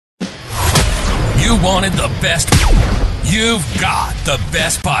You wanted the best. You've got the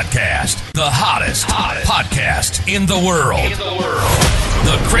best podcast. The hottest podcast in the world.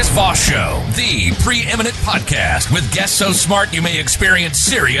 The Chris Voss Show, the preeminent podcast with guests so smart you may experience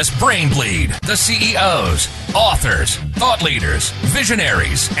serious brain bleed. The CEOs, authors, thought leaders,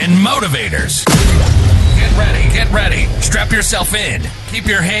 visionaries, and motivators. Get ready. Strap yourself in. Keep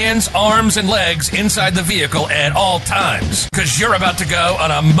your hands, arms, and legs inside the vehicle at all times, because you're about to go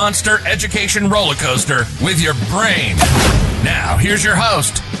on a monster education roller coaster with your brain. Now, here's your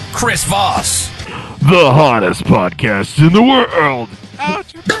host, Chris Voss. The hottest podcast in the world.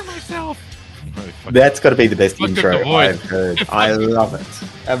 Ouch, I hurt myself. That's got to be the best Look intro at the voice. I've heard. I love it.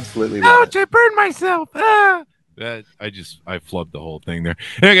 Absolutely love Ouch, I burned myself. I flubbed the whole thing there.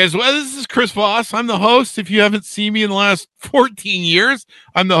 Anyway, guys, well, this is Chris Voss. I'm the host. If you haven't seen me in the last 14 years,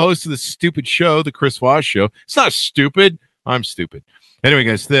 I'm the host of this stupid show, The Chris Voss Show. It's not stupid. I'm stupid. Anyway,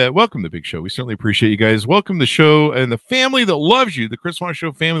 guys, welcome to the big show. We certainly appreciate you guys. Welcome to the show and the family that loves you, the Chris Voss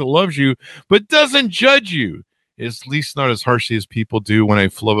Show family that loves you, but doesn't judge you. It's at least not as harshly as people do when I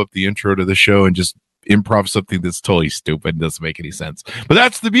flub up the intro to the show and just improv something that's totally stupid and doesn't make any sense. But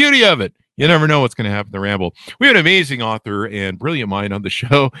that's the beauty of it. You never know what's going to happen in the ramble. We have an amazing author and brilliant mind on the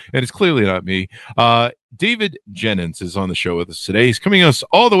show, and it's clearly not me. David Jenyns is on the show with us today. He's coming us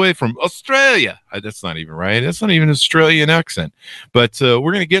all the way from Australia. That's not even right. That's not even an Australian accent. But we're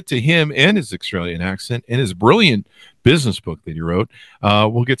going to get to him and his Australian accent and his brilliant business book that he wrote.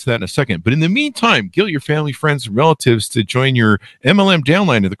 We'll get to that in a second. But in the meantime, get your family, friends, and relatives to join your MLM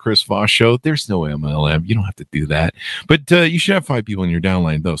downline of the Chris Voss Show. There's no MLM. You don't have to do that. But you should have 5 people in your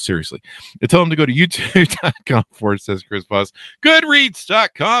downline, though, seriously. And tell them to go to youtube.com/Chris Voss,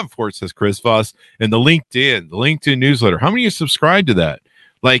 goodreads.com/Chris Voss, and the LinkedIn newsletter. How many of you subscribe to that?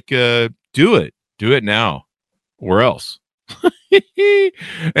 Do it now, or else.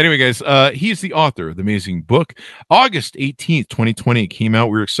 Anyway, guys, he's the author of the amazing book. August 18th, 2020, it came out.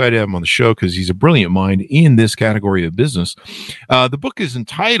 We were excited to have him on the show because he's a brilliant mind in this category of business. The book is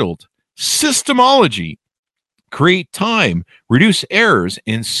entitled SYSTEMology: Create Time, Reduce Errors,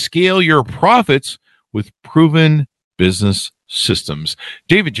 and Scale Your Profits with Proven Business Systems.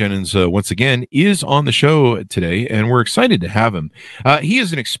 David Jenyns, once again, is on the show today, and we're excited to have him. He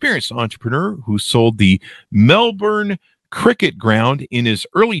is an experienced entrepreneur who sold the Melbourne cricket ground in his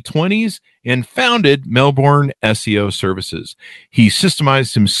early 20s and founded Melbourne SEO Services. He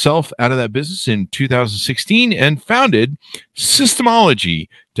systemized himself out of that business in 2016 and founded SYSTEMology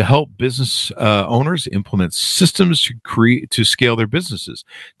to help business owners implement systems to scale their businesses.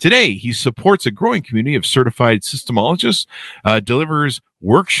 Today, he supports a growing community of certified systemologists, delivers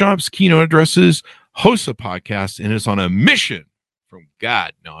workshops, keynote addresses, hosts a podcast, and is on a mission from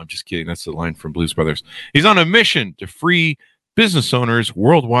God. No, I'm just kidding. That's the line from Blues Brothers. He's on a mission to free business owners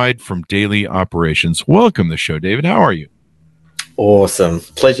worldwide from daily operations. Welcome to the show, David. How are you? Awesome.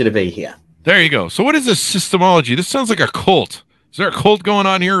 Pleasure to be here. There you go. So what is this SYSTEMology? This sounds like a cult. Is there a cult going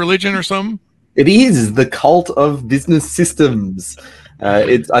on here, religion or something? It is the cult of business systems.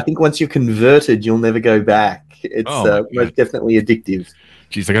 I think once you're converted, you'll never go back. It's most definitely addictive.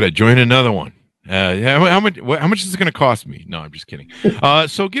 Geez, I got to join another one. How much is it going to cost me? No, I'm just kidding.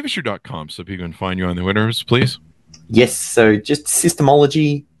 So give us your .com so people can find you on the internet, please. Yes, so just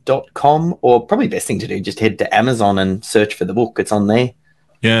SYSTEMology.com, or probably best thing to do, just head to Amazon and search for the book. It's on there.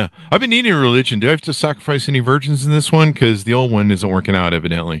 Yeah, I've been needing a religion. Do I have to sacrifice any virgins in this one? Because the old one isn't working out,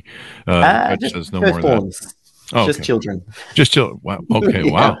 evidently. Just no more of that. Oh, just children. Just children. Wow. Okay.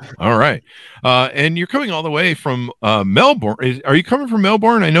 Yeah. Wow. All right. And you're coming all the way from Melbourne. Are you coming from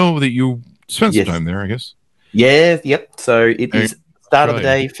Melbourne? I know that you spent some time there, I guess. Yeah. Yep. So it is start of the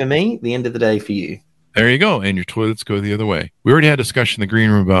day for me, the end of the day for you. There you go. And your toilets go the other way. We already had a discussion in the green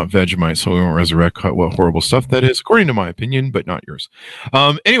room about Vegemite, so we won't resurrect what horrible stuff that is, according to my opinion, but not yours.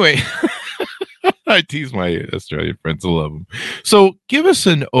 Anyway, I tease my Australian friends. I love them. So give us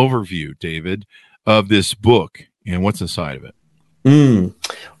an overview, David, of this book and what's inside of it.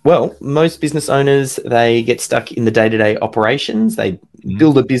 Well, most business owners, they get stuck in the day-to-day operations. They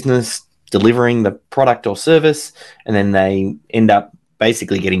build a business delivering the product or service, and then they end up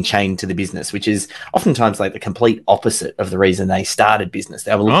basically getting chained to the business, which is oftentimes like the complete opposite of the reason they started business.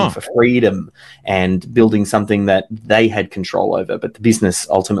 They were looking for freedom and building something that they had control over, but the business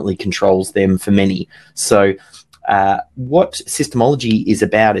ultimately controls them for many. So what SYSTEMology is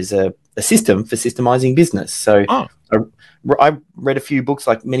about is a system for systemizing business. So I read a few books,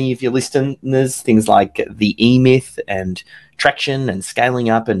 like many of your listeners, things like The E-Myth and Traction and Scaling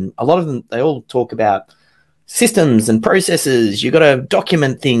Up, and a lot of them, they all talk about systems and processes. You got to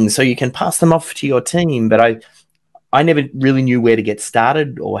document things so you can pass them off to your team. But I never really knew where to get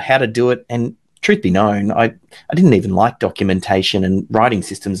started or how to do it. And truth be known, I didn't even like documentation and writing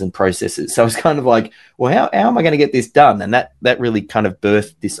systems and processes. So I was kind of like, well, how am I going to get this done? And that really kind of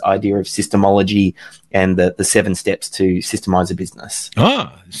birthed this idea of systemology and the 7 steps to systemize a business.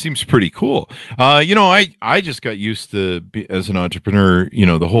 Seems pretty cool. I just got used to, as an entrepreneur,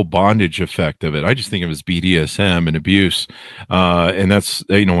 the whole bondage effect of it. I just think of it as BDSM and abuse. And that's,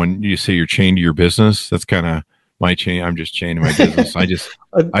 when you say you're chained to your business, that's kind of my chain. I'm just chained to my business. I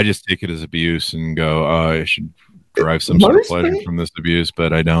just take it as abuse and go, I should derive some sort of pleasure from this abuse,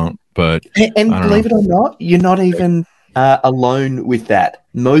 but I don't. But and believe it or not, you're not even alone with that.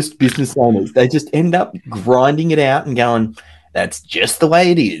 Most business owners, they just end up grinding it out and going, that's just the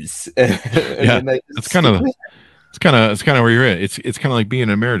way it is. Yeah, it's kind of where you're at. It's kind of like being in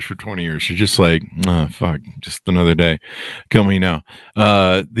a marriage for 20 years. You're just like, oh, fuck, just another day. Kill me now.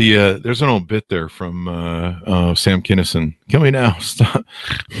 There's an old bit there from Sam Kinison. Kill me now. Stop.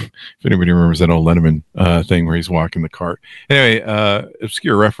 If anybody remembers that old Letterman thing where he's walking the cart. Anyway,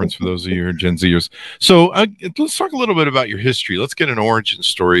 obscure reference for those of you who are Gen Zers. So let's talk a little bit about your history. Let's get an origin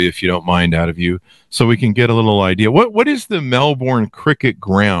story, if you don't mind, out of you, so we can get a little idea. What is the Melbourne Cricket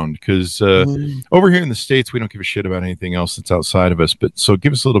Ground? Because over here in the States, we don't give a shit about anything else that's outside of us. But so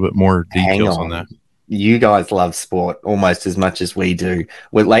give us a little bit more details on that. You guys love sport almost as much as we do.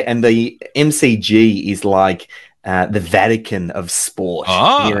 And the MCG is like the Vatican of sport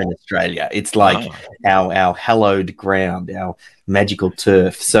here in Australia. It's like our hallowed ground, our magical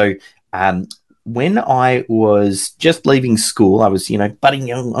turf. So when I was just leaving school, I was, budding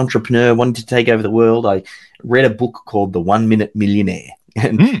young entrepreneur, wanting to take over the world. I read a book called The 1 Minute Millionaire.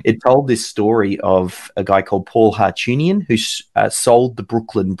 And it told this story of a guy called Paul Hartunian who sold the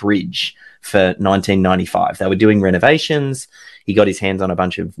Brooklyn Bridge for 1995. They were doing renovations. He got his hands on a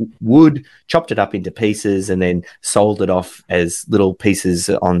bunch of wood, chopped it up into pieces, and then sold it off as little pieces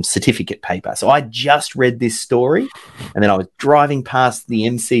on certificate paper. So I just read this story, and then I was driving past the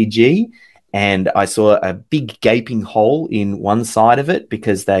MCG, and I saw a big gaping hole in one side of it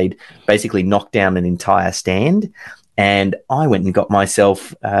because they'd basically knocked down an entire stand. And I went and got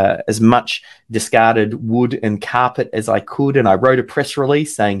myself as much discarded wood and carpet as I could. And I wrote a press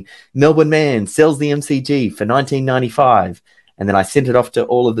release saying, Melbourne man sells the MCG for $19.95. And then I sent it off to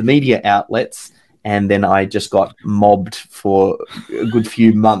all of the media outlets. And then I just got mobbed for a good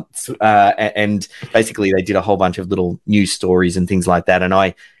few months. And basically they did a whole bunch of little news stories and things like that. And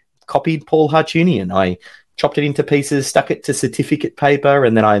I copied Paul Hartunian. I chopped it into pieces, stuck it to certificate paper,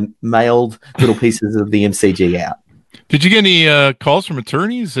 and then I mailed little pieces of the MCG out. Did you get any calls from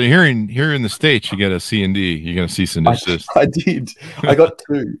attorneys? Here in the States, you get a C&D. You got a cease and desist. I did. I got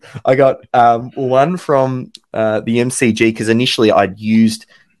 2. I got one from the MCG because initially I'd used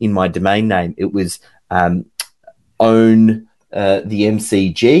in my domain name, it was own the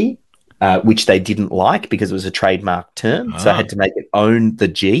MCG, which they didn't like because it was a trademark term. So I had to make it own the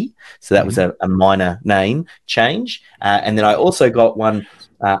G. So that was a minor name change. And then I also got one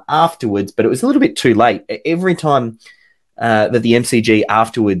afterwards, but it was a little bit too late. Every time that the MCG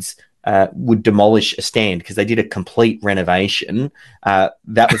afterwards would demolish a stand because they did a complete renovation,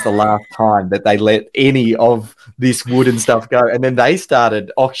 that was the last time that they let any of this wood and stuff go. And then they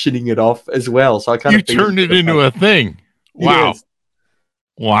started auctioning it off as well. So I kind of turned it into a thing. Wow. Yes.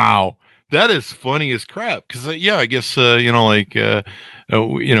 Wow. That is funny as crap. Because, I guess, we have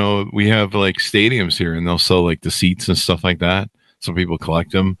like stadiums here and they'll sell like the seats and stuff like that. Some people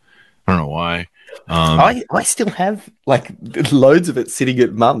collect them. I don't know why. I still have like loads of it sitting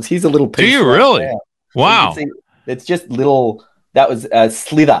at Mum's. Here's a little piece. Do you really? Now. Wow. So it's just little. That was a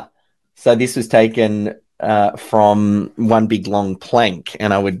slither. So this was taken from one big long plank,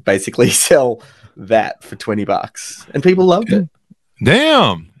 and I would basically sell that for $20, and people loved it.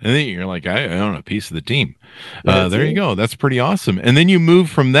 Damn. And then you're like, I own a piece of the team. There you go. That's pretty awesome. And then you move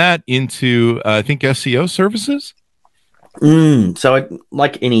from that into, I think, SEO services? So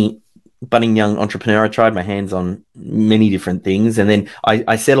like any budding young entrepreneur, I tried my hands on many different things. And then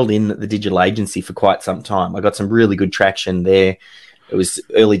I settled in the digital agency for quite some time. I got some really good traction there. It was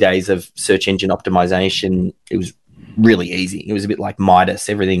early days of search engine optimization. It was really easy. It was a bit like Midas.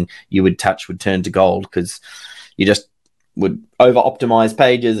 Everything you would touch would turn to gold because you just would over-optimize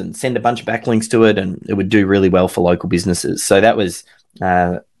pages and send a bunch of backlinks to it, and it would do really well for local businesses. So that was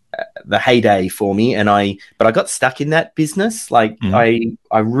the heyday for me. But I got stuck in that business. Like I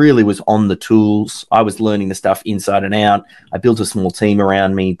really was on the tools. I was learning the stuff inside and out. I built a small team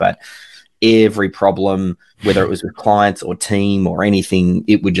around me, but every problem, whether it was with clients or team or anything,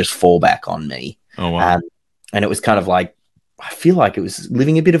 it would just fall back on me. Oh, wow. And it was kind of like, I feel like it was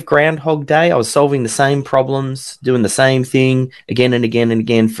living a bit of Groundhog Day. I was solving the same problems, doing the same thing again and again and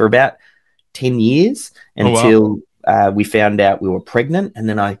again for about 10 years until we found out we were pregnant. And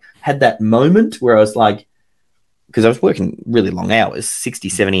then I had that moment where I was like, because I was working really long hours, 60,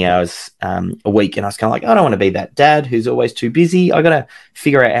 70 hours a week. And I was kind of like, I don't want to be that dad who's always too busy. I got to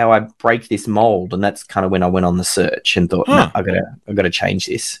figure out how I break this mold. And that's kind of when I went on the search and thought, no, I've got to change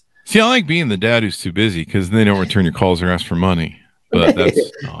this. See, I like being the dad who's too busy because they don't return your calls or ask for money. But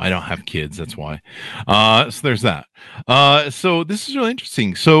I don't have kids. That's why. So there's that. So this is really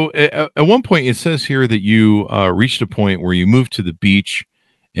interesting. So at one point it says here that you reached a point where you moved to the beach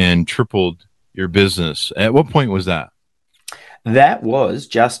and tripled your business. At what point was that? That was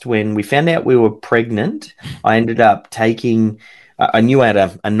just when we found out we were pregnant. I ended up taking, I knew I had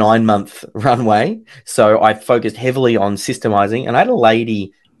a 9-month runway. So I focused heavily on systemizing, and I had a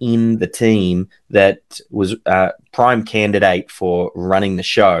lady in the team that was a prime candidate for running the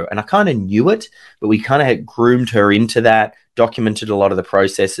show. And I kind of knew it, but we kind of had groomed her into that, documented a lot of the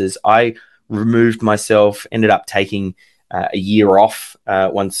processes. I removed myself, ended up taking a year off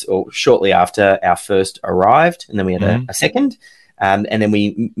once or shortly after our first arrived. And then we had a second. And then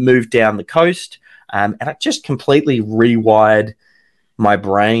we moved down the coast. And I just completely rewired my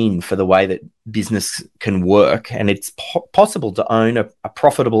brain for the way that business can work. And it's possible to own a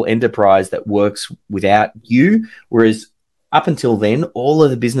profitable enterprise that works without you. Whereas up until then, all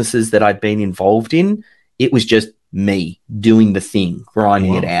of the businesses that I'd been involved in, it was just me doing the thing,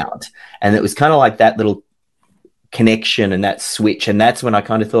 grinding it out. And it was kind of like that little connection and that switch. And that's when I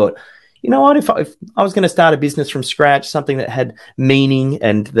kind of thought, you know what, if I was going to start a business from scratch, something that had meaning,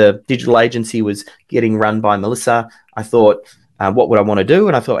 and the digital agency was getting run by Melissa, I thought, what would I want to do?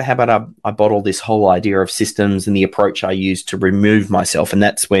 And I thought, how about I bottle this whole idea of systems and the approach I used to remove myself. And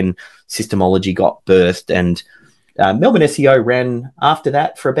that's when SYSTEMology got birthed. And Melbourne SEO ran after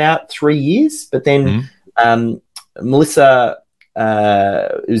that for about 3 years. But then Melissa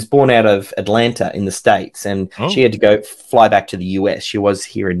was born out of Atlanta in the States, and she had to fly back to the US. She was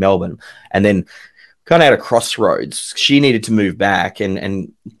here in Melbourne. And then kind of at a crossroads. She needed to move back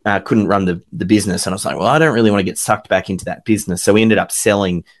and couldn't run the business. And I was like, well, I don't really want to get sucked back into that business. So we ended up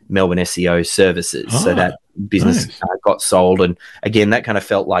selling Melbourne SEO services. So that business got sold. And again, that kind of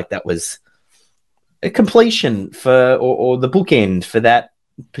felt like that was a completion for, or the bookend for that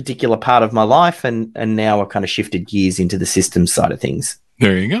particular part of my life. And now I've kind of shifted gears into the systems side of things.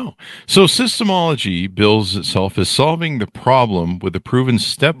 There you go. So SYSTEMology bills itself as solving the problem with a proven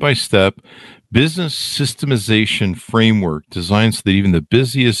step-by-step business systemization framework designed so that even the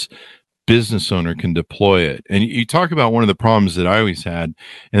busiest business owner can deploy it. And you talk about one of the problems that I always had,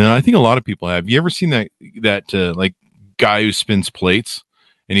 and I think a lot of people have. You ever seen that like guy who spins plates,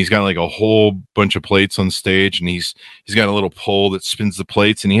 and he's got like a whole bunch of plates on stage, and he's got a little pole that spins the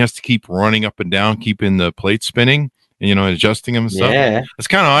plates, and he has to keep running up and down, keeping the plates spinning, and adjusting them and stuff. Yeah. That's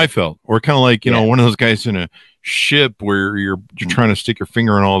kind of how I felt. Or kind of like, one of those guys in a ship where you're trying to stick your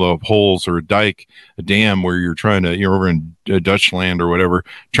finger in all the holes, or a dam where you're trying to, you're over in Dutch land or whatever,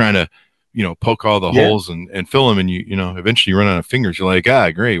 trying to, poke all the holes and fill them. And eventually you run out of fingers. You're like,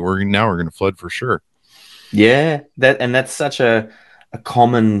 great. We're going to flood for sure. Yeah. That's such a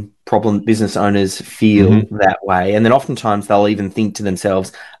common problem business owners feel that way. And then oftentimes they'll even think to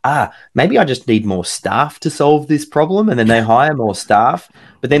themselves, maybe I just need more staff to solve this problem. And then they hire more staff.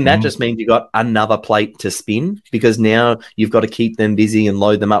 But then that just means you've got another plate to spin, because now you've got to keep them busy and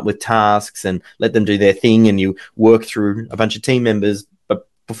load them up with tasks and let them do their thing. And you work through a bunch of team members. But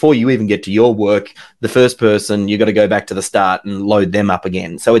before you even get to your work, the first person, you've got to go back to the start and load them up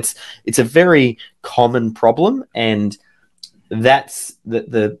again. So it's a very common problem. And that's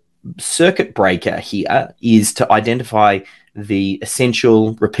the circuit breaker here is to identify the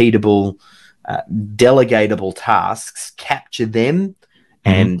essential, repeatable, delegatable tasks, capture them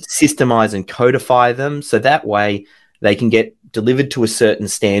and systemize and codify them. So that way they can get delivered to a certain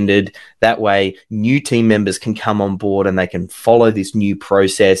standard. That way new team members can come on board and they can follow this new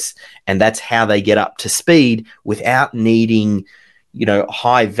process. And that's how they get up to speed without needing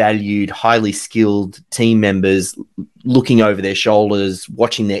high valued, highly skilled team members looking over their shoulders,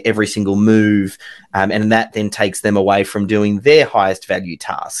 watching their every single move. And that then takes them away from doing their highest value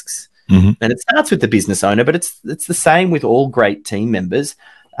tasks. And it starts with the business owner, but it's the same with all great team members.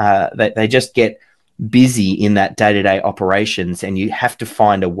 They just get busy in that day-to-day operations, and you have to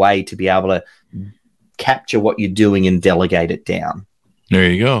find a way to be able to capture what you're doing and delegate it down. There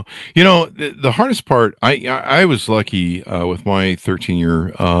you go. The hardest part, I was lucky with my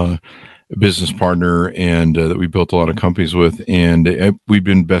 13-year business partner, and that we built a lot of companies with, and we've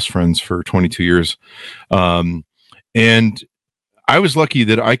been best friends for 22 years. And I was lucky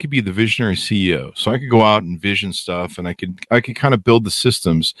that I could be the visionary CEO. So I could go out and vision stuff, and I could kind of build the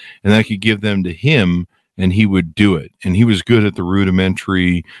systems, and I could give them to him, and he would do it. And he was good at the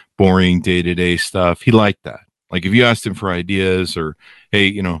rudimentary, boring day-to-day stuff. He liked that. Like if you asked him for ideas or, hey,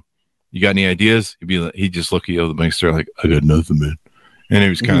 you got any ideas? He'd just look at you, the bankster, like, I got nothing, man. And it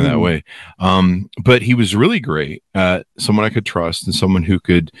was kind of that way. But he was really great. Someone I could trust and someone who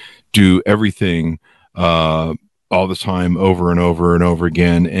could do everything all the time, over and over and over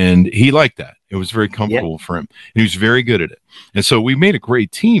again. And he liked that. It was very comfortable for him. And he was very good at it. And so we made a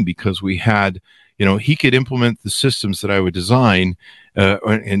great team because we had, he could implement the systems that I would design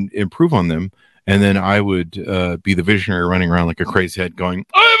and improve on them. And then I would be the visionary running around like a crazy head going,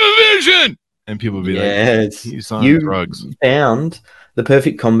 I have a vision. And people would be like, he's on drugs. Found the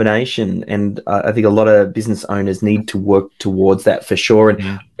perfect combination. And I think a lot of business owners need to work towards that for sure.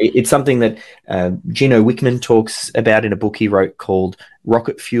 And it's something that Gino Wickman talks about in a book he wrote called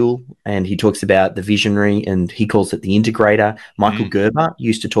Rocket Fuel. And he talks about the visionary and he calls it the integrator. Michael Gerber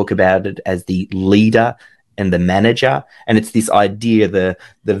used to talk about it as the leader and the manager. And it's this idea, the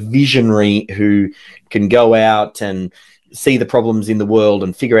visionary who can go out and see the problems in the world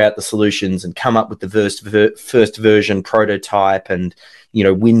and figure out the solutions and come up with the first version prototype and,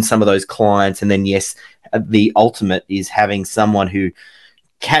 win some of those clients. And then, yes, the ultimate is having someone who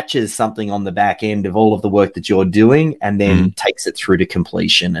catches something on the back end of all of the work that you're doing and then takes it through to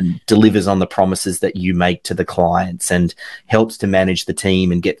completion and delivers on the promises that you make to the clients and helps to manage the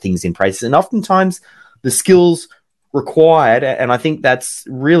team and get things in place. And oftentimes the skills required, and I think that's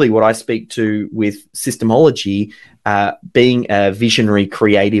really what I speak to with SYSTEMology, being a visionary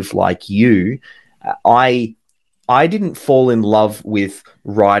creative like you, I didn't fall in love with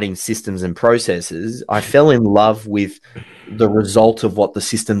writing systems and processes. I fell in love with the result of what the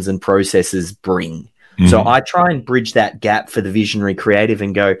systems and processes bring. So I try and bridge that gap for the visionary creative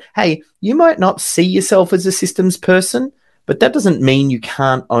and go, hey, you might not see yourself as a systems person, but that doesn't mean you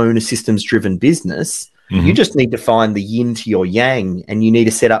can't own a systems-driven business. You just need to find the yin to your yang, and you need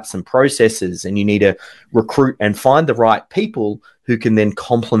to set up some processes, and you need to recruit and find the right people who can then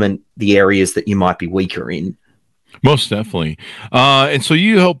complement the areas that you might be weaker in. Most definitely. And so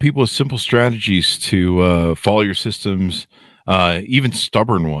you help people with simple strategies to follow your systems, even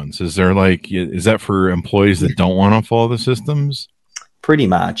stubborn ones. Is that for employees that don't want to follow the systems? Pretty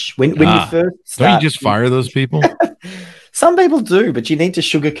much. When you first start, don't you just fire those people? Some people do, but you need to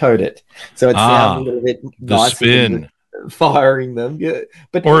sugarcoat it. So it sounds a little bit nicer spin. Firing them. Yeah.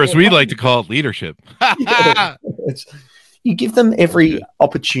 Or as we like to call it, leadership. You give them every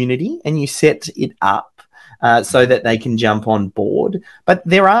opportunity and you set it up so that they can jump on board. But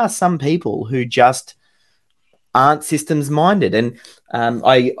there are some people who just aren't systems minded. And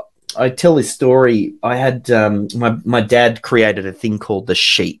I tell this story. I had my dad created a thing called the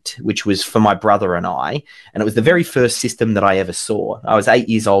Sheet, which was for my brother and I, and it was the very first system that I ever saw. I was 8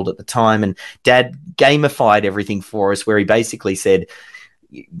 years old at the time, and Dad gamified everything for us, where he basically said,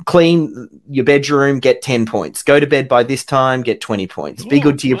 clean your bedroom, get 10 points. Go to bed by this time, get 20 points. Be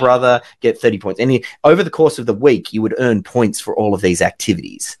good to your brother, get 30 points. And over the course of the week, you would earn points for all of these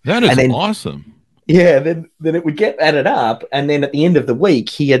activities. That is awesome. Yeah, then it would get added up, and then at the end of the week,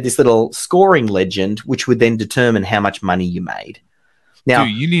 he had this little scoring legend, which would then determine how much money you made. Now,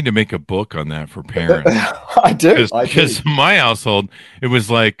 dude, you need to make a book on that for parents. I do. Because in my household, it was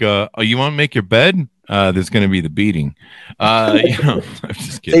like, you want to make your bed? There's going to be the beating. I'm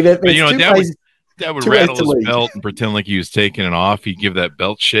just kidding. See, but, Dad would rattle his belt and pretend like he was taking it off. He'd give that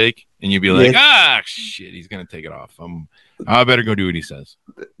belt shake, and you'd be like, shit, he's going to take it off. I better go do what he says.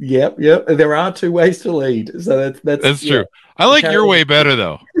 Yep. There are two ways to lead. So that's true. I like your way better,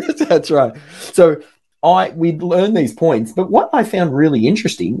 though. That's right. So we'd learn these points. But what I found really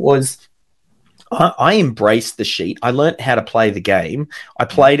interesting was I embraced the Sheet. I learned how to play the game. I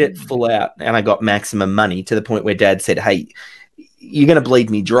played it full out, and I got maximum money to the point where Dad said, hey, you're going to bleed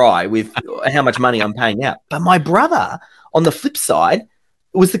me dry with how much money I'm paying out. But my brother, on the flip side,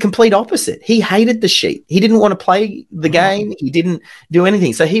 was the complete opposite. He hated the Sheet. He didn't want to play the game. He didn't do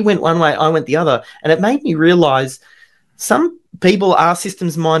anything. So he went one way, I went the other. And it made me realize some people are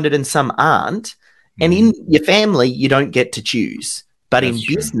systems minded and some aren't. And in your family, you don't get to choose. But in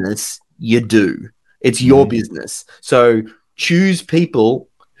business, you do. It's your business. So choose people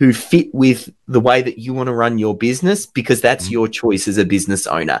who fit with the way that you want to run your business, because that's your choice as a business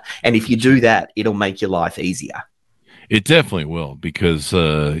owner. And if you do that, it'll make your life easier. It definitely will, because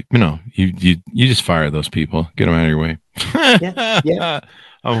you just fire those people, get them out of your way. Yeah.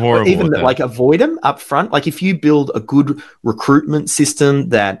 I'm horrible. Even with that. like avoid them up front. Like if you build a good recruitment system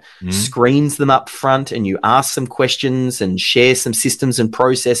that screens them up front and you ask some questions and share some systems and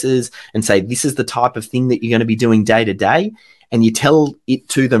processes and say, this is the type of thing that you're going to be doing day to day, and you tell it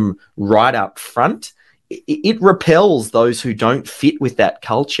to them right up front, it repels those who don't fit with that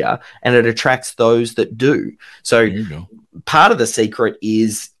culture and it attracts those that do. So part of the secret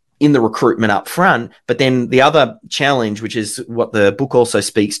is in the recruitment up front, but then the other challenge, which is what the book also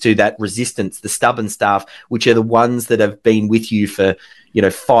speaks to, that resistance, the stubborn staff, which are the ones that have been with you for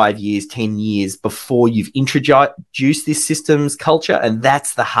 5 years, 10 years before you've introduced this systems culture. And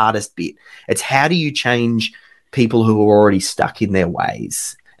that's the hardest bit. It's how do you change people who are already stuck in their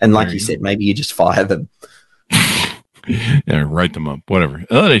ways? And like you said, maybe you just fire them. Yeah, write them up, whatever.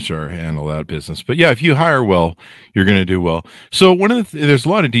 Let HR handle that business. But yeah, if you hire well, you're going to do well. So there's a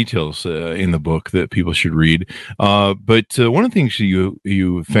lot of details in the book that people should read. But one of the things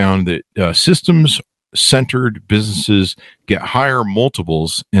you found that systems-centered businesses get higher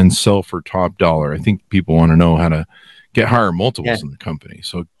multiples and sell for top dollar. I think people want to know how to get higher multiples in the company.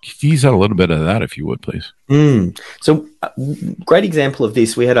 So tease out a little bit of that, if you would, please. So great example of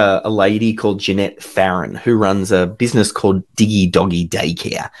this. We had a lady called Jeanette Farron who runs a business called Diggy Doggy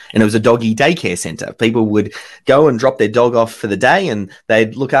Daycare. And it was a doggy daycare center. People would go and drop their dog off for the day and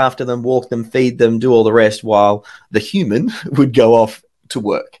they'd look after them, walk them, feed them, do all the rest while the human would go off to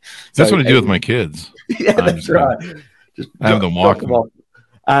work. That's what I do with my kids. Yeah, that's right. Just have them walk them off.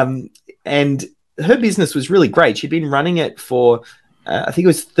 And her business was really great. She'd been running it for, I think it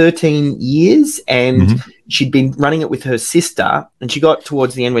was 13 years, and she'd been running it with her sister. And she got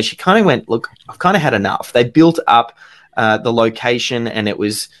towards the end where she kind of went, look, I've kind of had enough. They built up the location and it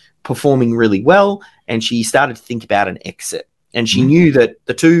was performing really well. And she started to think about an exit. And she knew that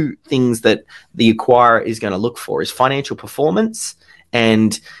the two things that the acquirer is going to look for is financial performance,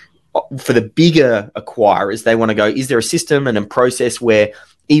 and for the bigger acquirers, they want to go, is there a system and a process where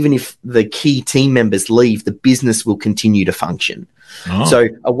even if the key team members leave, the business will continue to function? So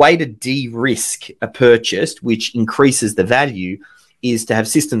a way to de-risk a purchase, which increases the value, is to have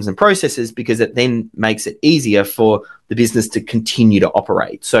systems and processes, because it then makes it easier for the business to continue to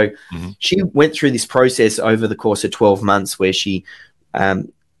operate. So she went through this process over the course of 12 months where she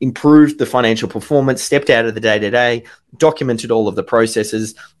improved the financial performance, stepped out of the day-to-day, documented all of the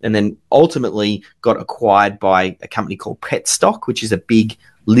processes, and then ultimately got acquired by a company called Petstock, which is a big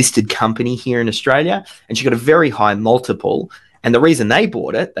listed company here in Australia. And she got a very high multiple. And the reason they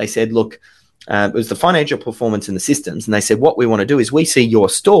bought it, they said, look, it was the financial performance and the systems. And they said, what we want to do is we see your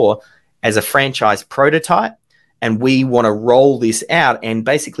store as a franchise prototype, and we want to roll this out and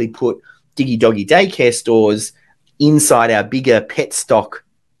basically put Diggy Doggy Daycare stores inside our bigger Petstock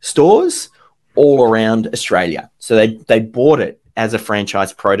stores all around Australia. So they bought it as a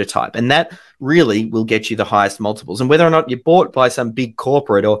franchise prototype, and that really will get you the highest multiples. And whether or not you're bought by some big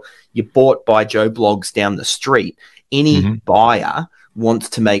corporate or you're bought by Joe Bloggs down the street, any buyer wants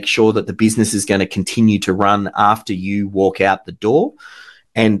to make sure that the business is going to continue to run after you walk out the door.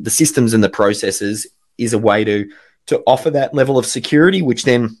 And the systems and the processes is a way to offer that level of security, which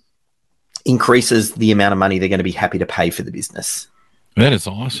then increases the amount of money they're going to be happy to pay for the business. That is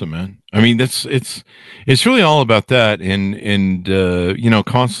awesome, man. I mean, it's really all about that, and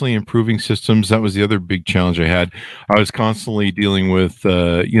constantly improving systems. That was the other big challenge I had. I was constantly dealing with,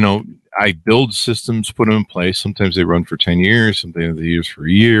 I build systems, put them in place. Sometimes they run for 10 years, sometimes they use for a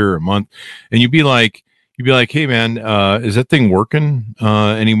year, a month, and you'd be like, hey, man, is that thing working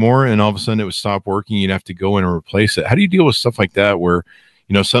anymore? And all of a sudden it would stop working. You'd have to go in and replace it. How do you deal with stuff like that where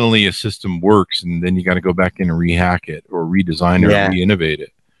suddenly a system works and then you got to go back in and rehack it or redesign it or re-innovate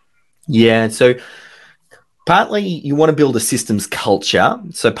it? Yeah. So partly you want to build a systems culture.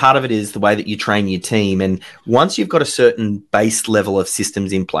 So part of it is the way that you train your team. And once you've got a certain base level of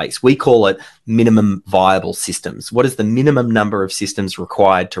systems in place, we call it minimum viable systems. What is the minimum number of systems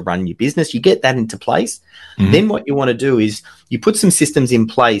required to run your business? You get that into place. Then what you want to do is you put some systems in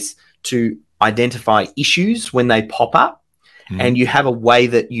place to identify issues when they pop up. And you have a way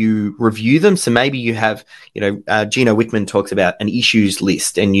that you review them. So maybe you have, Gino Wickman talks about an issues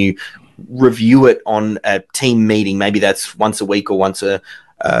list, and you review it on a team meeting. Maybe that's once a week or once a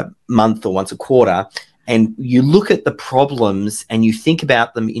month or once a quarter. And you look at the problems and you think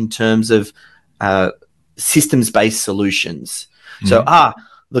about them in terms of systems-based solutions. So,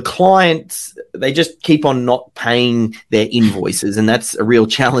 the clients, they just keep on not paying their invoices, and that's a real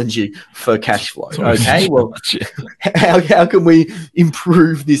challenge for cash flow. Okay, well, how can we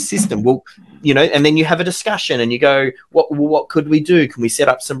improve this system? Well, and then you have a discussion and you go, what could we do? Can we set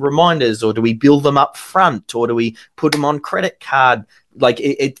up some reminders, or do we bill them up front, or do we put them on credit card like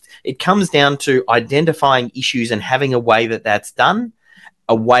it comes down to identifying issues and having a way that that's done,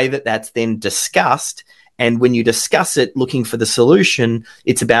 a way that that's then discussed. And when you discuss it, looking for the solution,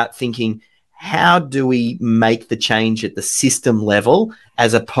 it's about thinking, how do we make the change at the system level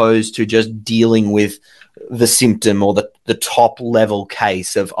as opposed to just dealing with the symptom or the top level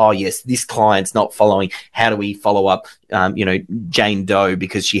case of, oh, yes, this client's not following. How do we follow up, Jane Doe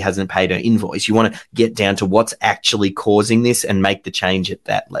because she hasn't paid her invoice? You want to get down to what's actually causing this and make the change at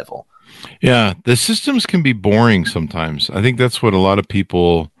that level. Yeah, the systems can be boring sometimes. I think that's what a lot of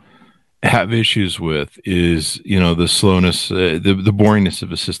people have issues with is, the slowness, the boringness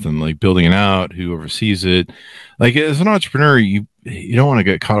of a system, like building it out, who oversees it. Like as an entrepreneur, you don't want to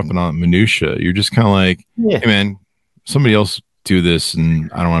get caught up in all minutia. You're just kind of like, hey man, somebody else do this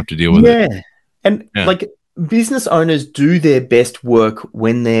and I don't have to deal with it. And like business owners do their best work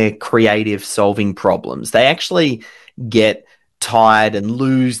when they're creative solving problems. They actually get tired and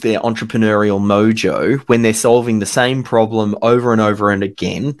lose their entrepreneurial mojo when they're solving the same problem over and over and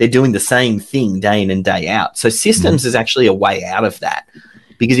again. They're doing the same thing day in and day out. So systems is actually a way out of that,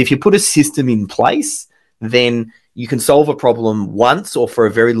 because if you put a system in place, then you can solve a problem once or for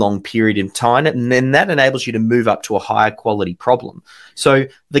a very long period of time, and then that enables you to move up to a higher quality problem. So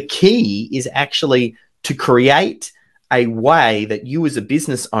the key is actually to create a way that you as a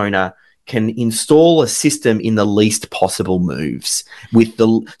business owner can install a system in the least possible moves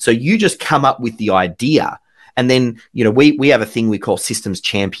so you just come up with the idea, and then we have a thing we call systems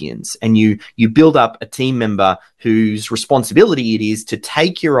champions, and you build up a team member whose responsibility it is to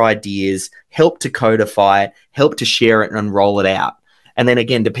take your ideas, help to codify it, help to share it and roll it out. And then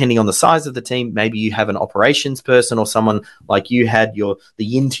again, depending on the size of the team, maybe you have an operations person or someone like you had the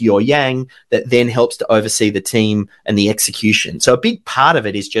yin to your yang that then helps to oversee the team and the execution. So a big part of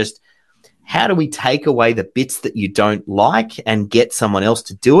it is just, how do we take away the bits that you don't like and get someone else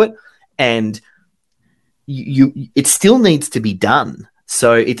to do it? And it still needs to be done.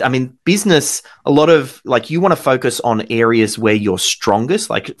 So business, a lot of you want to focus on areas where you're strongest,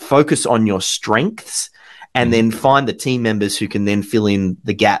 like focus on your strengths, and then find the team members who can then fill in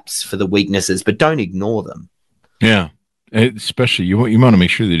the gaps for the weaknesses, but don't ignore them. Yeah. Especially you want to make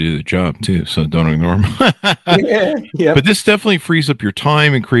sure they do the job too, so don't ignore them. Yeah. But this definitely frees up your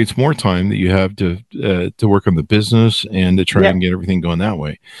time and creates more time that you have to work on the business and to try and get everything going that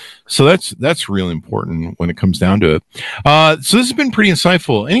way. So that's really important when it comes down to it. So this has been pretty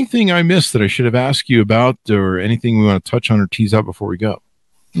insightful. Anything I missed that I should have asked you about, or anything we want to touch on or tease out before we go?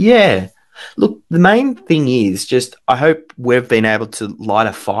 Yeah. Look, the main thing is just, I hope we've been able to light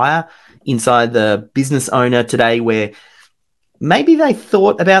a fire inside the business owner today where maybe they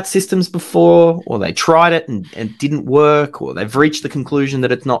thought about systems before, or they tried it and it didn't work, or they've reached the conclusion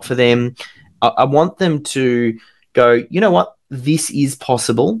that it's not for them. I want them to go, you know what, this is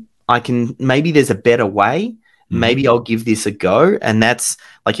possible. Maybe there's a better way. Maybe I'll give this a go. And that's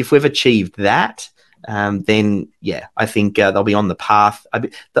like, if we've achieved that, then I think they'll be on the path.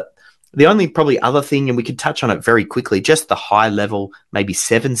 The only probably other thing, and we could touch on it very quickly, just the high level, maybe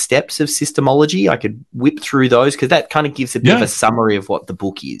 7 steps of SYSTEMology. I could whip through those because that kind of gives a bit of a summary of what the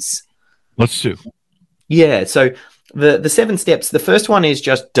book is. Let's do. Yeah. So the 7 steps, the first one is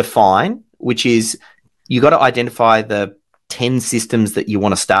just define, which is you got to identify the 10 systems that you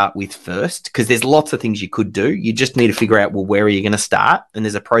want to start with first, because there's lots of things you could do. You just need to figure out, well, where are you going to start? And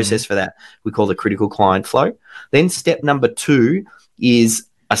there's a process for that. We call the critical client flow. Then step number 2 is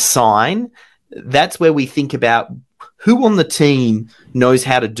assign. That's where we think about who on the team knows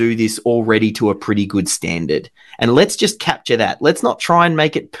how to do this already to a pretty good standard. And let's just capture that. Let's not try and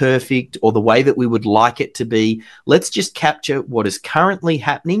make it perfect or the way that we would like it to be. Let's just capture what is currently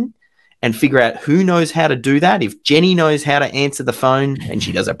happening and figure out who knows how to do that. If Jenny knows how to answer the phone and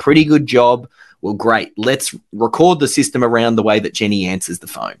she does a pretty good job, well, great. Let's record the system around the way that Jenny answers the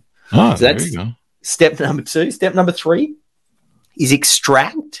phone. So that's step number 2. Step number 3 is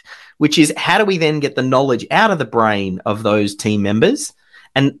extract, which is how do we then get the knowledge out of the brain of those team members?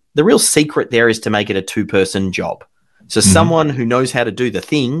 And the real secret there is to make it a 2-person job. So someone who knows how to do the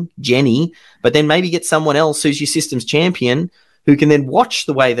thing, Jenny, but then maybe get someone else who's your systems champion who can then watch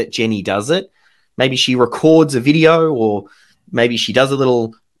the way that Jenny does it. Maybe she records a video, or maybe she does a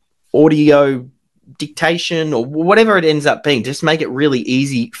little audio dictation, or whatever it ends up being. Just make it really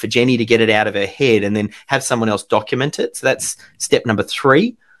easy for Jenny to get it out of her head and then have someone else document it. So that's step number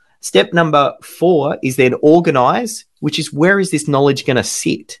 3. Step number 4 is then organize, which is where is this knowledge going to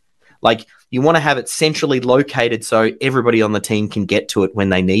sit? Like, you want to have it centrally located so everybody on the team can get to it when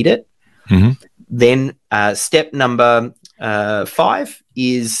they need it. Then step number 5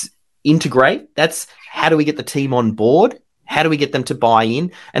 is integrate. That's how do we get the team on board? How do we get them to buy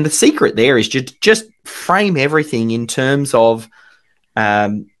in? And the secret there is just frame everything in terms of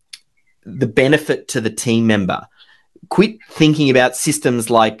the benefit to the team member. Quit thinking about systems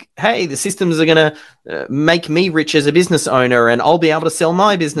like, hey, the systems are going to make me rich as a business owner and I'll be able to sell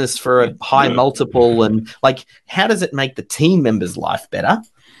my business for a high multiple. And like, how does it make the team member's life better?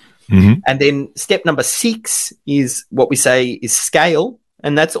 Mm-hmm. And then step number 6 is what we say is scale.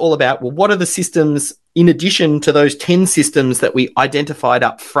 And that's all about, well, what are the systems in addition to those 10 systems that we identified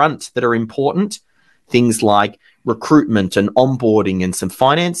up front that are important? Things like recruitment and onboarding and some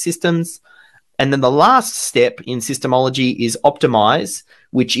finance systems. And then the last step in SYSTEMology is optimize,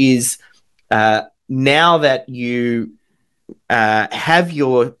 which is now that you have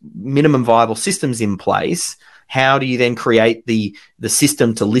your minimum viable systems in place, how do you then create the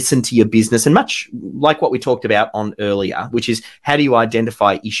system to listen to your business? And much like what we talked about on earlier, which is how do you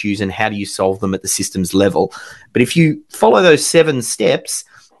identify issues and how do you solve them at the systems level? But if you follow those 7 steps,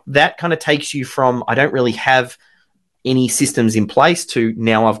 that kind of takes you from, I don't really have any systems in place to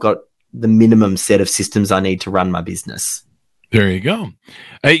now I've got the minimum set of systems I need to run my business. There you go.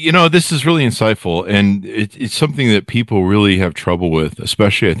 This is really insightful, and it's something that people really have trouble with,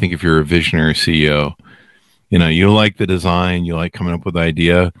 especially I think if you're a visionary CEO. You like the design, you like coming up with the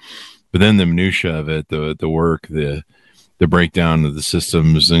idea, but then the minutia of it, the work, the breakdown of the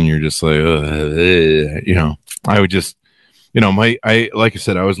systems, and you're just like, I would just, like I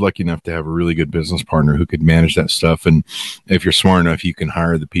said, I was lucky enough to have a really good business partner who could manage that stuff. And if you're smart enough, you can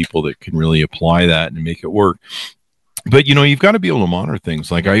hire the people that can really apply that and make it work. But, you've got to be able to monitor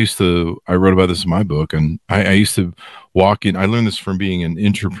things. Like I wrote about this in my book, and I used to walk in. I learned this from being an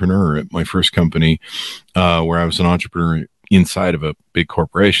entrepreneur at my first company, where I was an entrepreneur inside of a big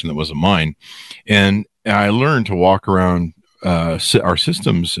corporation that wasn't mine. And I learned to walk around our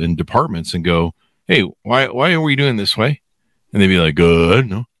systems and departments and go, hey, why are we doing this way? And they'd be like,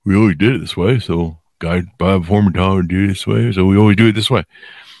 no, we always did it this way. So guide by a former tower do it this way. So we always do it this way.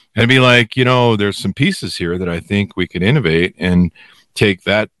 And I'd be like, there's some pieces here that I think we could innovate and take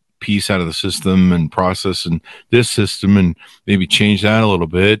that piece out of the system and process and this system and maybe change that a little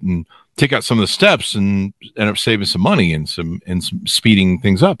bit and take out some of the steps and end up saving some money and some speeding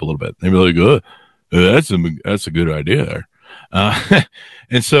things up a little bit. They'd be like, that's a good idea there.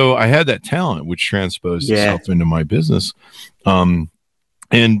 And so I had that talent, which transposed itself into my business. And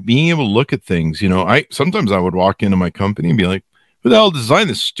being able to look at things, sometimes I would walk into my company and be like, who the hell designed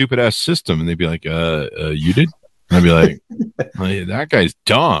this stupid ass system? And they'd be like, you did? And I'd be like, hey, that guy's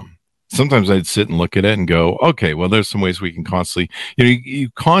dumb. Sometimes I'd sit and look at it and go, okay, well, there's some ways we can constantly,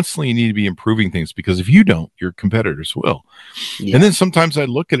 you constantly need to be improving things, because if you don't, your competitors will. Yeah. And then sometimes I'd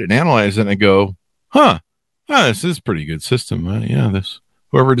look at it and analyze it and I go, this is a pretty good system.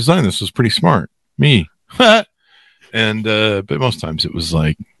 Whoever designed this was pretty smart. Me. And but most times it was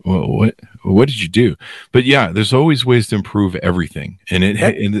like, well, what did you do? But yeah, there's always ways to improve everything,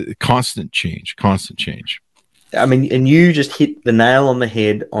 and constant change. I mean, and you just hit the nail on the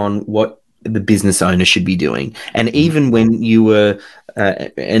head on what the business owner should be doing. And even when you were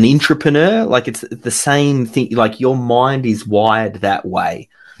an entrepreneur, like it's the same thing. Like your mind is wired that way.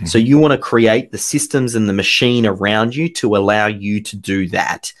 Mm-hmm. So you want to create the systems and the machine around you to allow you to do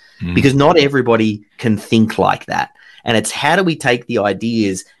that, because not everybody can think like that. And it's how do we take the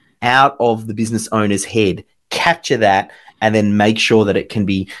ideas out of the business owner's head, capture that, and then make sure that it can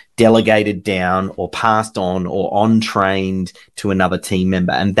be delegated down or passed on or on-trained to another team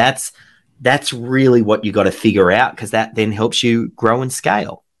member. And that's really what you got to figure out, because that then helps you grow and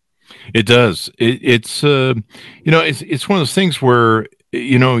scale. It does. It's one of those things where,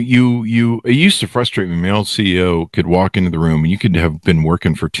 it used to frustrate me. My old CEO could walk into the room and you could have been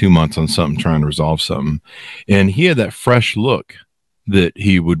working for 2 months on something, trying to resolve something. And he had that fresh look that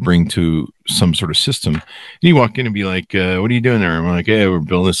he would bring to some sort of system. And he'd walk in and be like, what are you doing there? I'm like, hey, we're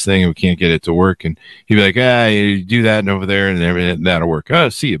building this thing and we can't get it to work. And he'd be like, you do that and over there and everything, that'll work.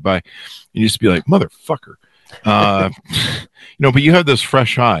 See you, bye. And you just be like, motherfucker. But you have those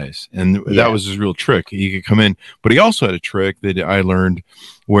fresh eyes, and that was his real trick. He could come in, but he also had a trick that I learned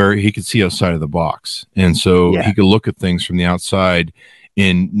where he could see outside of the box. And so he could look at things from the outside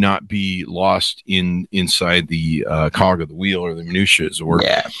and not be lost inside the cog of the wheel or the minutiae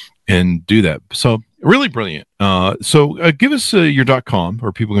and do that. So really brilliant. So give us your .com,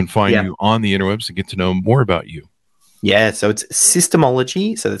 where people can find you on the interwebs and get to know more about you. Yeah, so it's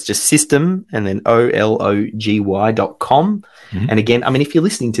SYSTEMology. So that's just system and then OLOGY.com. Mm-hmm. And again, I mean, if you're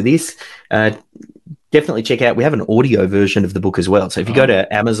listening to this, definitely check out. We have an audio version of the book as well. So if you go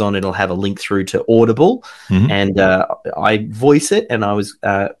to Amazon, it'll have a link through to Audible. Mm-hmm. And I voice it. And I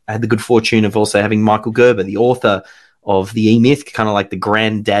had the good fortune of also having Michael Gerber, the author of the E-Myth, kind of like the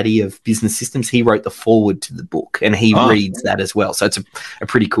granddaddy of business systems. He wrote the foreword to the book, and he reads that as well. So it's a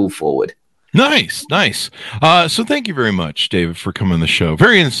pretty cool foreword. Nice. So thank you very much, David, for coming on the show.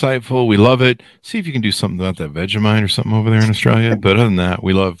 Very insightful. We love it. See if you can do something about that Vegemite or something over there in Australia. But other than that,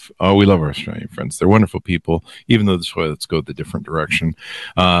 we love our Australian friends. They're wonderful people, even though this way, let's go the different direction.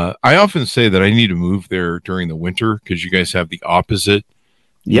 I often say that I need to move there during the winter because you guys have the opposite,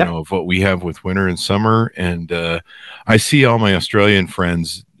 of what we have with winter and summer. And I see all my Australian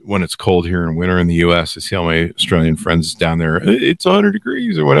friends when it's cold here in winter in the U.S. I see all my Australian friends down there. It's 100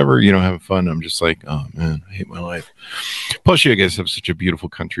 degrees or whatever, having fun. I'm just like, oh man, I hate my life. Plus, you guys have such a beautiful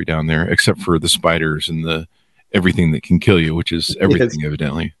country down there, except for the spiders and the everything that can kill you, which is everything,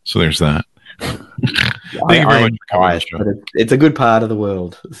 evidently. So there's that. Thank you very much for coming on the show. It's a good part of the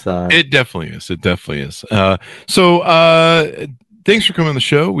world. So it definitely is. Thanks for coming on the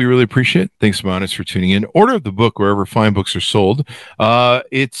show. We really appreciate it. Thanks, Monis, for tuning in. Order the book wherever fine books are sold.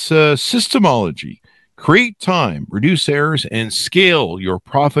 It's SYSTEMology. Create time, reduce errors, and scale your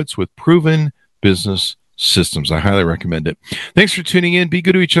profits with proven business systems. I highly recommend it. Thanks for tuning in. Be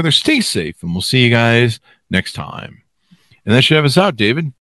good to each other. Stay safe, and we'll see you guys next time. And that should have us out, David.